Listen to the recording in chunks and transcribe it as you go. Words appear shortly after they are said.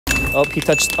Oh, he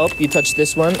touched, oh, you touched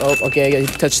this one. Oh, okay, he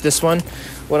touched this one.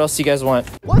 What else do you guys want?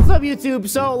 What's up, YouTube?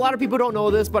 So, a lot of people don't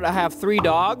know this, but I have 3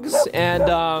 dogs, and,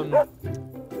 where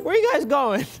are you guys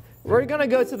going? We're gonna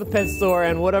go to the pet store,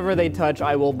 and whatever they touch,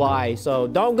 I will buy. So,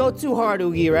 don't go too hard,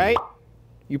 Oogie, right?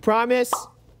 You promise?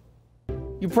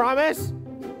 You promise?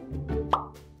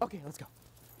 Okay, let's go.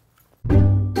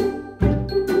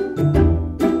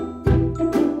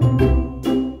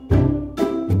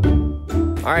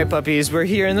 All right, puppies, we're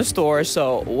here in the store,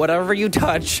 so whatever you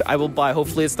touch, I will buy.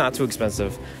 Hopefully it's not too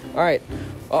expensive. All right.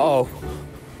 Uh-oh.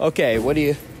 Okay, what do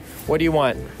you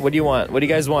want? What do you want? What do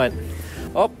you guys want?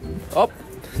 Oh, oh.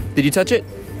 Did you touch it?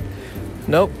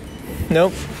 Nope.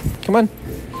 Nope. Come on.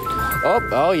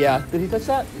 Oh yeah. Did he touch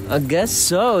that? I guess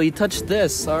so. He touched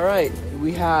this. All right.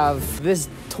 We have this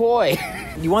toy.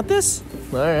 You want this?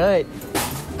 All right.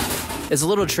 It's a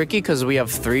little tricky because we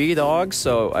have 3 dogs,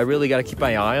 so I really got to keep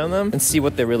my eye on them and see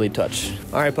what they really touch.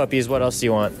 All right, puppies, what else do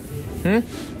you want?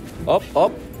 Oh,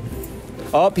 oh.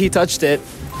 Oh, he touched it.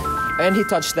 And he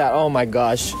touched that. Oh, my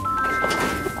gosh.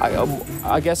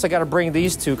 I guess I got to bring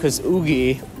these 2 because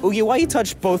Oogie, why you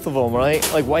touch both of them, right?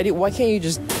 Like, why can't you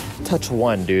just touch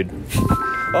one, dude?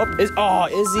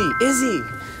 Izzy.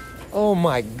 Oh,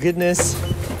 my goodness.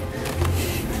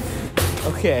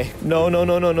 Okay. No.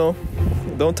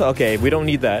 Okay, we don't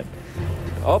need that.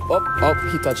 Oh,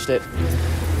 he touched it.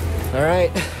 All right,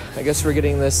 I guess we're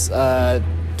getting this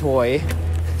toy.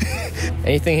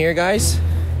 Anything here, guys?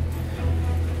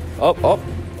 Oh,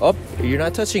 you're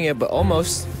not touching it, but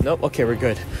almost. Nope, okay, we're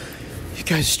good. You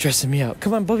guys are stressing me out.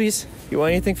 Come on, bubbies. You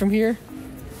want anything from here?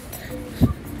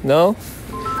 No?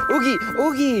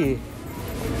 Oogie!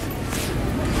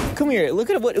 Come here, look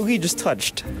at what Oogie just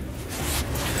touched.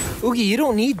 Oogie, you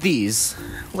don't need these.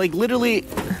 Like, literally,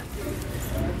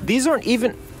 these aren't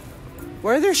even...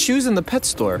 Why are there shoes in the pet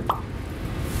store?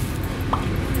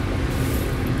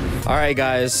 Alright,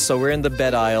 guys, so we're in the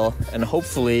bed aisle, and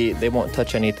hopefully they won't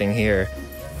touch anything here.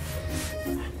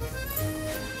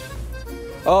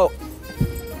 Oh.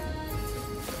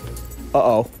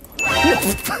 Uh-oh.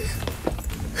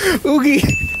 Oogie,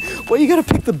 why you gotta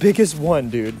pick the biggest one,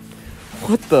 dude?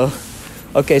 What the...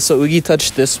 Okay, so Oogie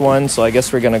touched this one, so I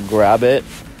guess we're gonna grab it.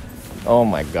 Oh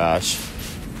my gosh.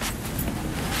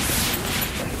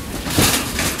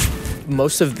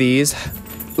 Most of these,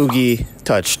 Oogie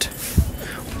touched.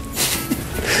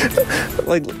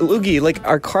 Like, Oogie, like,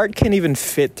 our cart can't even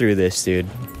fit through this, dude.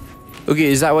 Oogie,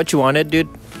 is that what you wanted, dude?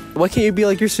 Why can't you be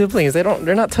like your siblings?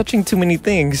 They're not touching too many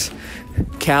things.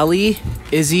 Callie,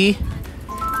 Izzy.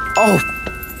 Oh,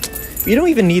 you don't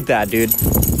even need that, dude.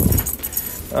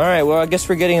 All right, well, I guess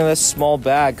we're getting this small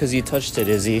bag because you touched it,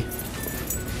 Izzy.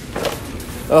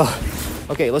 Oh,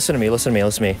 okay, listen to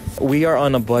me. We are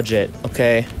on a budget,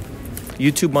 okay?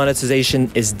 YouTube monetization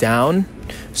is down,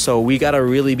 so we gotta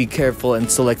really be careful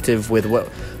and selective with what...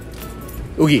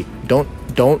 Oogie, don't...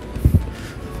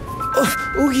 Oh,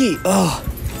 Oogie, oh.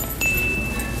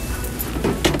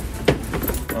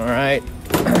 All right.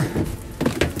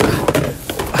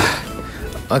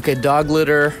 Okay, dog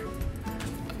litter.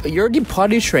 You're already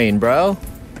potty trained, bro.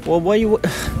 Well, why you...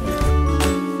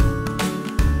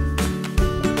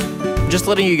 Just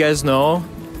letting you guys know,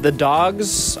 the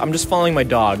dogs, I'm just following my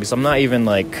dogs. I'm not even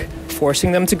like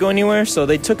forcing them to go anywhere. So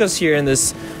they took us here in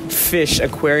this fish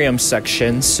aquarium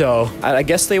section. So I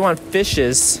guess they want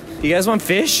fishes. You guys want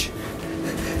fish?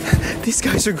 These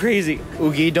guys are crazy.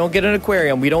 Oogie, don't get an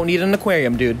aquarium. We don't need an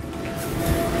aquarium, dude.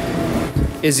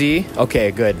 Izzy?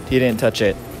 Okay, good. He didn't touch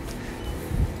it.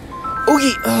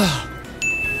 Oogie! Ugh.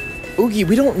 Oogie,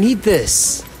 we don't need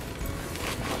this.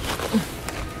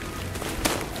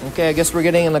 Okay, I guess we're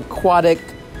getting an aquatic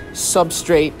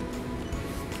substrate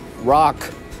rock.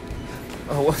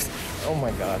 Oh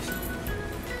my gosh.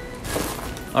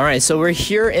 All right, so we're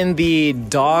here in the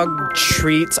dog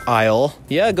treats aisle.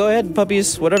 Yeah, go ahead,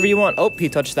 puppies, whatever you want. Oh, he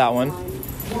touched that one.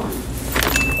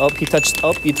 Oh, you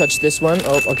touched this one.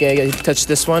 Oh, okay, he touched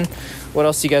this one. What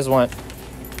else do you guys want?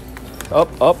 Up.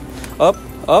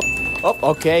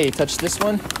 Okay, you touched this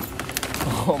one.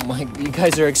 Oh my, you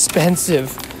guys are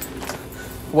expensive.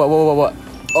 What?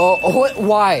 Oh, what?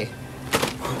 Why?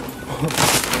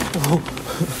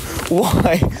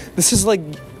 Why? This is like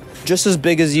just as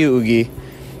big as you, Oogie.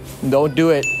 Don't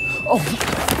do it.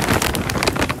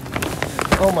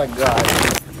 Oh my god.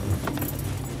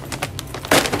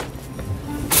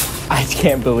 I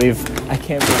can't believe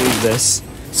this.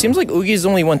 Seems like Oogie's the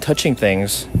only one touching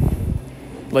things.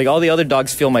 Like, all the other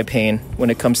dogs feel my pain when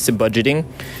it comes to budgeting.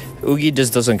 Oogie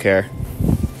just doesn't care.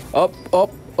 Up.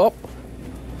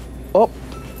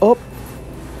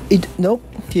 Nope,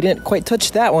 he didn't quite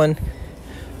touch that one.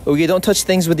 Oogie, don't touch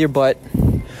things with your butt.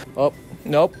 Oh,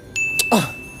 nope.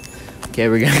 Okay,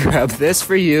 we're gonna grab this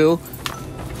for you.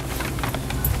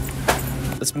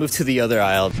 Let's move to the other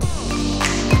aisle.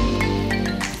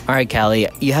 All right, Callie,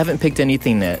 you haven't picked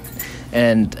anything yet,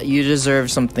 and you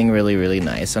deserve something really, really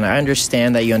nice. And I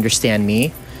understand that you understand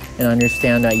me, and I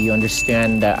understand that you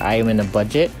understand that I am in a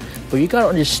budget, but you gotta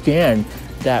understand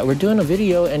that we're doing a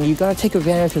video, and you gotta take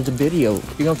advantage of the video.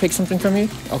 You gonna pick something from me?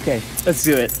 Okay, let's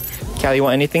do it. Callie, you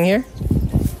want anything here?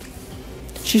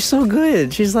 She's so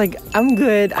good. She's like, I'm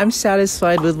good. I'm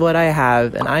satisfied with what I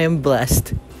have, and I am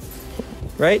blessed.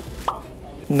 Right?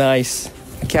 Nice.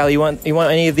 Callie, you want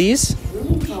any of these?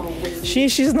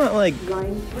 She's not like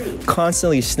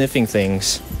constantly sniffing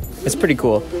things. It's pretty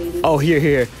cool. Oh,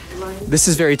 here. This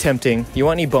is very tempting. You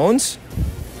want any bones?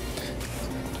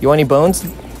 You want any bones?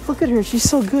 Look at her. She's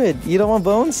so good. You don't want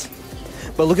bones?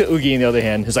 But look at Oogie on the other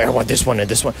hand. He's like, I want this one and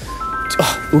this one.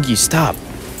 Oh, Oogie, stop.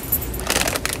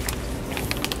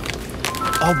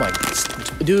 Oh my,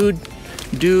 dude,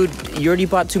 you already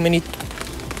bought too many.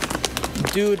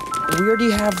 Dude, we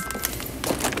already have.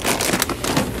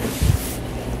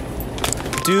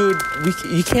 Dude,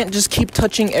 you can't just keep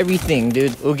touching everything,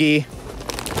 dude. Oogie,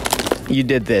 you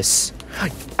did this.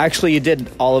 Actually, you did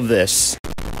all of this.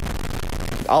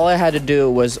 All I had to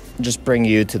do was just bring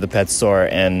you to the pet store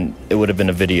and it would have been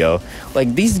a video.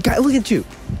 Like, these guys, look at you.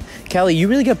 Callie, you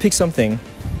really gotta pick something.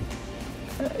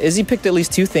 Izzy picked at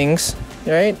least 2 things.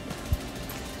 Right?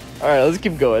 Alright, let's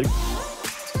keep going.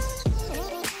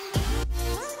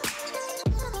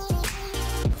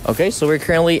 Okay, so we're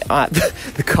currently at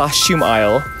the costume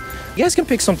aisle. You guys can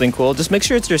pick something cool. Just make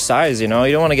sure it's your size, you know?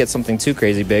 You don't want to get something too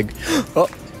crazy big. Oh,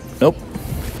 nope.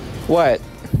 What?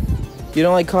 You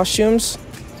don't like costumes?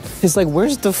 He's like,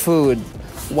 where's the food?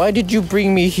 Why did you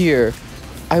bring me here?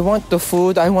 I want the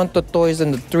food, I want the toys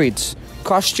and the treats.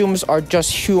 Costumes are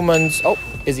just humans. Oh,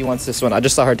 Izzy wants this one. I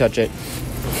just saw her touch it.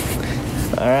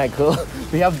 All right, cool.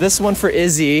 We have this one for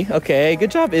Izzy. Okay,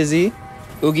 good job, Izzy.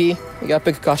 Oogie, you gotta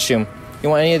pick a costume. You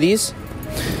want any of these?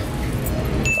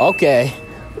 Okay.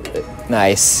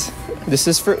 Nice. This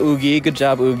is for Oogie. Good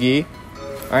job, Oogie.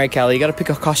 All right, Callie, you gotta pick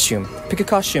a costume. Pick a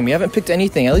costume. You haven't picked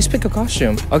anything. At least pick a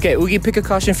costume. Okay, Oogie, pick a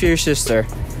costume for your sister.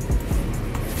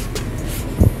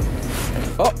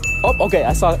 Oh, okay.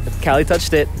 I saw Callie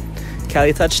touched it.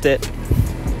 Callie touched it.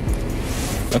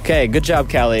 Okay, good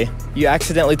job, Callie. You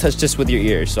accidentally touched this with your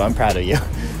ears, so I'm proud of you.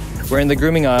 We're in the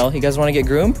grooming aisle. You guys want to get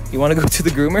groomed? You want to go to the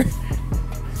groomer?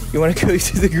 You want to go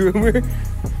to the groomer?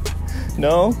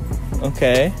 No?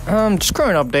 Okay. Just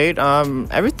current update.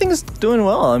 Everything's doing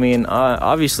well. I mean,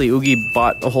 obviously Oogie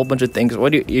bought a whole bunch of things.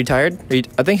 What, you tired?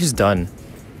 I think he's done.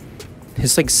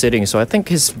 He's like sitting, so I think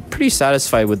he's pretty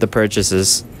satisfied with the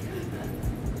purchases.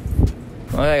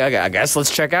 Okay, I guess let's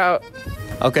check out.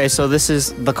 Okay, so this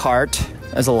is the cart.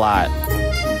 That's a lot.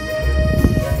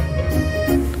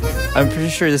 I'm pretty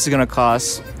sure this is gonna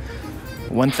cost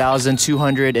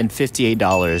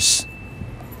 $1,258.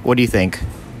 What do you think?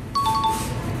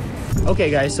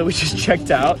 Okay, guys, so we just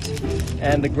checked out,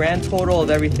 and the grand total of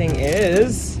everything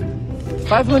is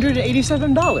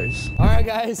 $587. All right,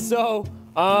 guys, so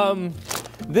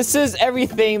this is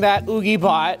everything that Oogie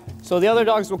bought. So the other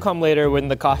dogs will come later when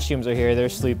the costumes are here. They're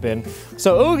sleeping.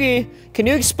 So Oogie, can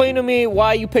you explain to me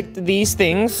why you picked these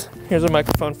things? Here's a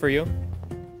microphone for you.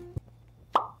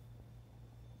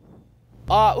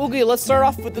 Oogie, let's start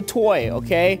off with the toy,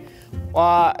 okay?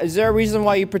 Is there a reason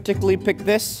why you particularly picked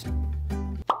this?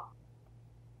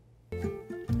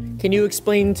 Can you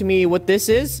explain to me what this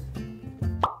is?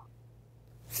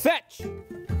 Fetch!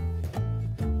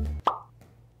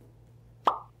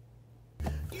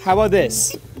 How about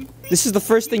this? This is the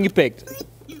first thing you picked.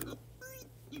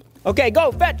 Okay,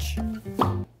 go, fetch!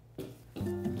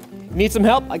 Need some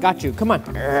help? I got you, come on.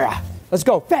 Let's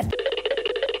go, fetch!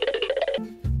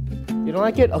 You don't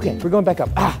like it? Okay, we're going back up.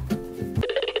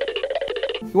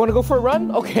 You wanna go for a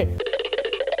run? Okay.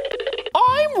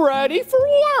 I'm ready for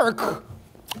work!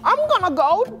 I'm gonna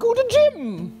go to the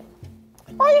gym.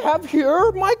 I have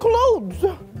here my clothes.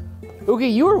 Okay,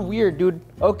 you are weird, dude.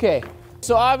 Okay.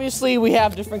 So obviously we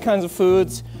have different kinds of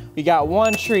foods. We got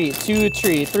 1 treat, 2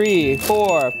 treat, 3,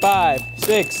 4, 5,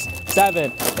 6,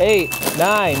 7, 8,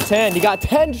 9, 10. You got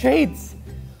 10 treats.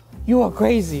 You are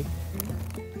crazy.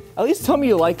 At least tell me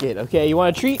you like it, okay? You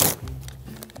want a treat?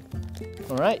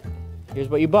 All right. Here's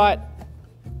what you bought.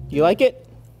 Do you like it?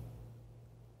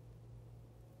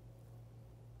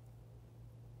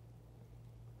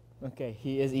 Okay,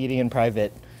 he is eating in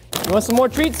private. You want some more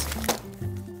treats?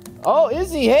 Oh,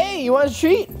 Izzy, hey, you want a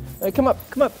treat? Come up,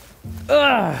 come up.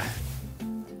 Ugh.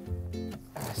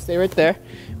 Stay right there.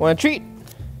 Want a treat?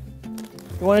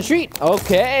 You want a treat?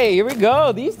 Okay, here we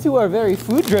go. These two are very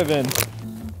food driven.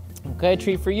 Okay,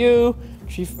 treat for you.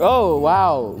 Oh,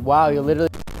 wow. Wow, you're literally...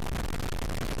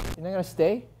 You're not gonna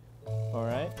stay? All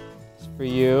right, it's for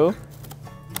you.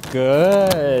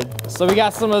 Good. So we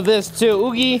got some of this too.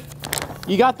 Oogie,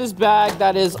 you got this bag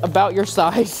that is about your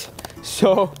size.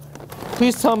 So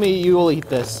please tell me you will eat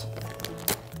this.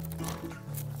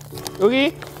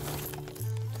 Oogie,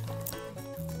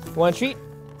 you want a treat?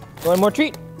 You want more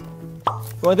treat?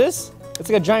 You want this? It's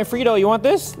like a giant Frito. You want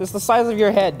this? It's the size of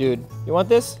your head, dude. You want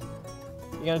this?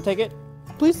 You gonna take it?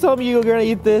 Please tell me you're gonna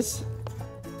eat this.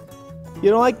 You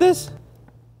don't like this?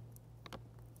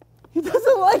 He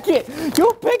doesn't like it.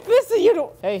 You pick this and you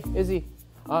don't. Hey, Izzy,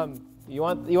 you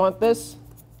want this?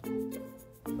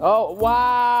 Oh,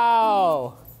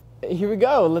 wow. Here we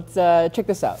go. Let's check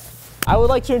this out. I would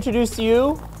like to introduce to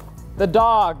you the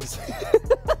dogs.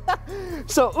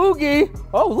 So Oogie,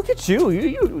 oh, look at you.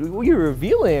 You're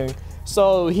revealing.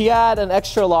 So he had an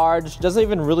extra large, doesn't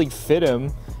even really fit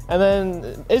him. And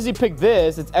then Izzy picked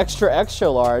this, it's extra, extra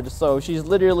large. So she's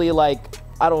literally like,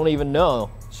 I don't even know.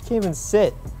 She can't even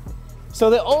sit. So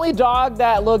the only dog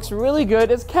that looks really good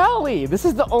is Callie. This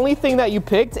is the only thing that you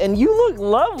picked and you look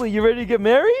lovely. You ready to get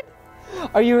married?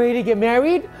 Are you ready to get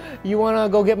married? You wanna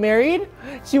go get married?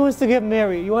 She wants to get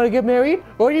married. You wanna get married?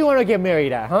 Where do you wanna get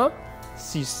married at, huh?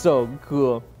 She's so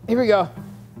cool. Here we go.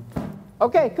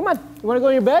 Okay, come on. You wanna go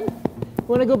to your bed? You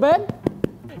wanna go bed?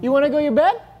 You wanna go to your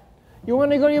bed? You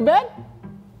wanna go to your bed?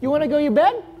 You wanna go to your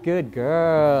bed? Good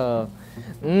girl.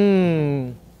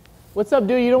 What's up,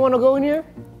 dude? You don't wanna go in here?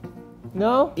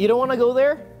 No? You don't wanna go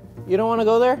there? You don't wanna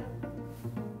go there?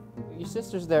 Your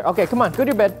sister's there. Okay, come on, go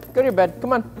to your bed. Go to your bed,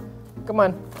 come on. Come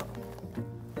on.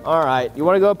 All right, you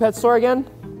wanna go to pet store again?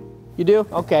 You do?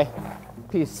 Okay,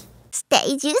 peace.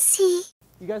 Stay juicy.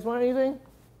 You guys want anything?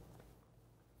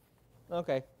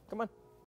 Okay, come on.